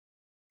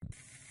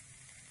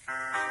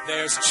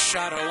There's a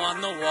shadow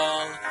on the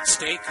wall.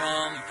 Stay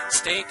calm,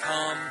 stay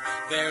calm.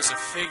 There's a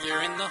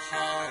figure in the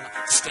hall.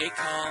 Stay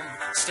calm,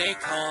 stay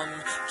calm.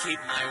 Keep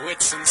my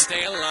wits and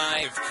stay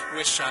alive.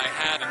 Wish I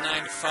had a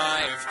 9 to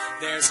 5.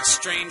 There's a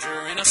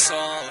stranger in us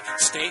all.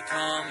 Stay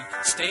calm,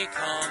 stay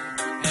calm.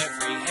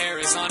 Every hair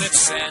is on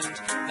its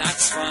end.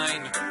 That's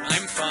fine,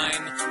 I'm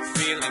fine.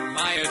 Feeling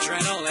my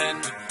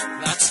adrenaline.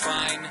 That's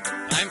fine,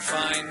 I'm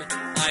fine.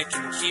 I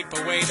can keep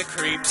away the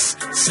creeps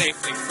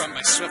safely from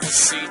my swivel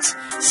seat.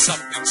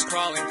 Something's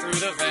crawling through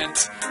the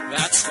vent.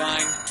 That's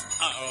fine.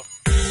 Uh-oh.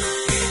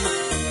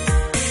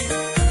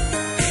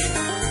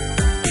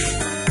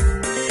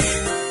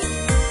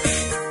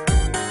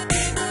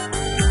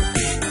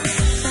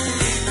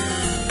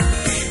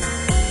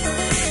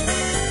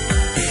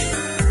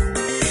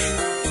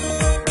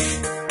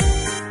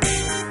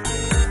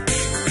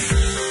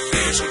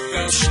 There's a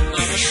ghost in the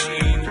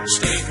machine.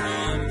 Stay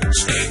calm,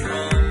 stay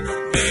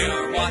calm. They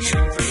are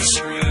watching through the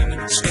screen.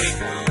 Stay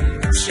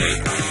calm, stay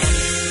calm.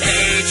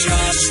 They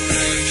just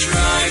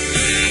drive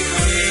me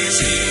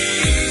crazy.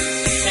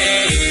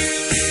 Hey,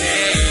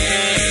 hey,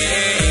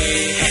 hey,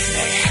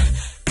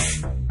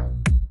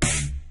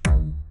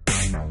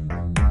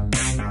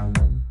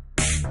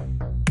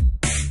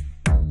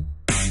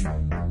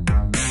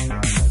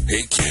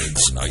 Hey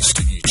kids, nice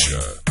to meet ya.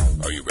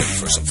 Are you ready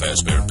for some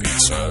Fazbear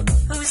pizza?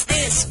 Who's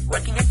this?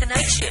 Working at the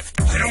night shift.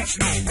 I don't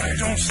know, but I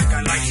don't think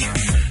I like him.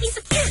 He's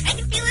so cute. I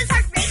can feel his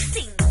heart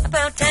racing.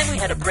 About time we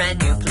had a brand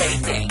new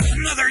plaything.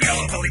 Another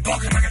yellow belly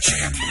balking like a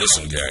champ.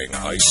 Listen, gang,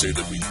 I say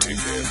that we take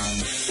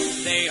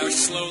him. They are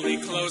slowly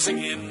closing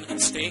in.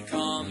 Stay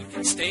calm,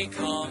 stay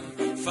calm.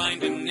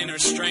 Find an inner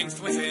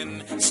strength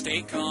within.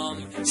 Stay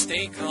calm,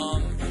 stay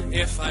calm.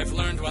 If I've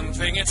learned one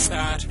thing, it's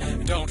that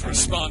don't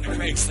respond to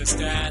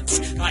Craigslist ads.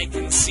 I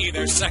can see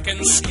their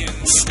second skin.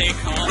 Stay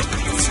calm,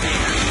 stay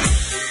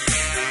calm.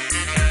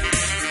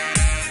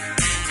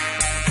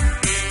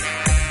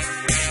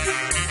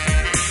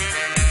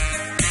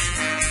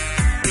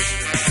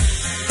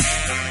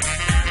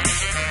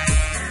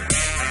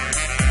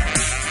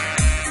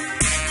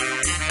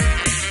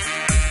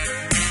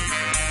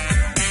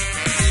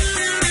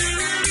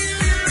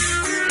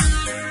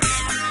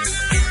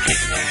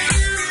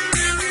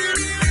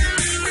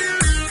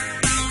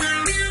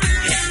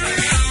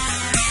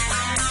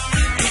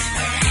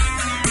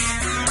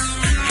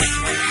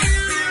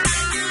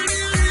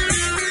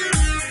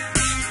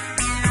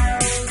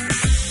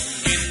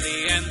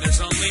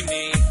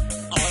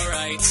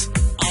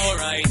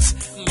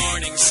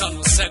 Morning sun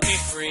will set me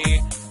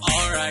free.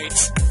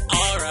 Alright,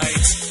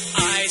 alright.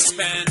 I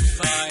spent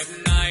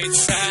 5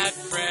 nights at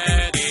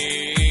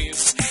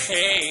Freddy's.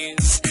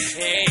 Haze,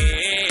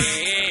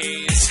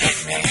 haze.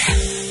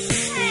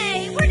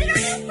 Hey, where did our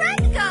new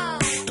friend go?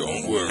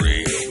 Don't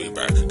worry, he'll be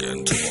back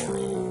again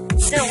tomorrow.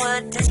 So,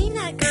 does he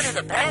not go to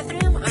the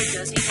bathroom, or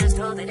does he just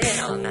hold it in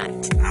all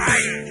night?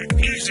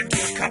 He's into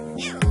a cup.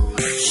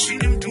 I've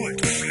seen him do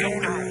it with my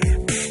own eye.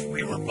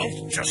 We were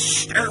both just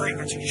staring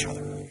at each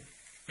other.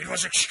 It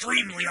was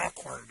extremely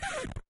awkward.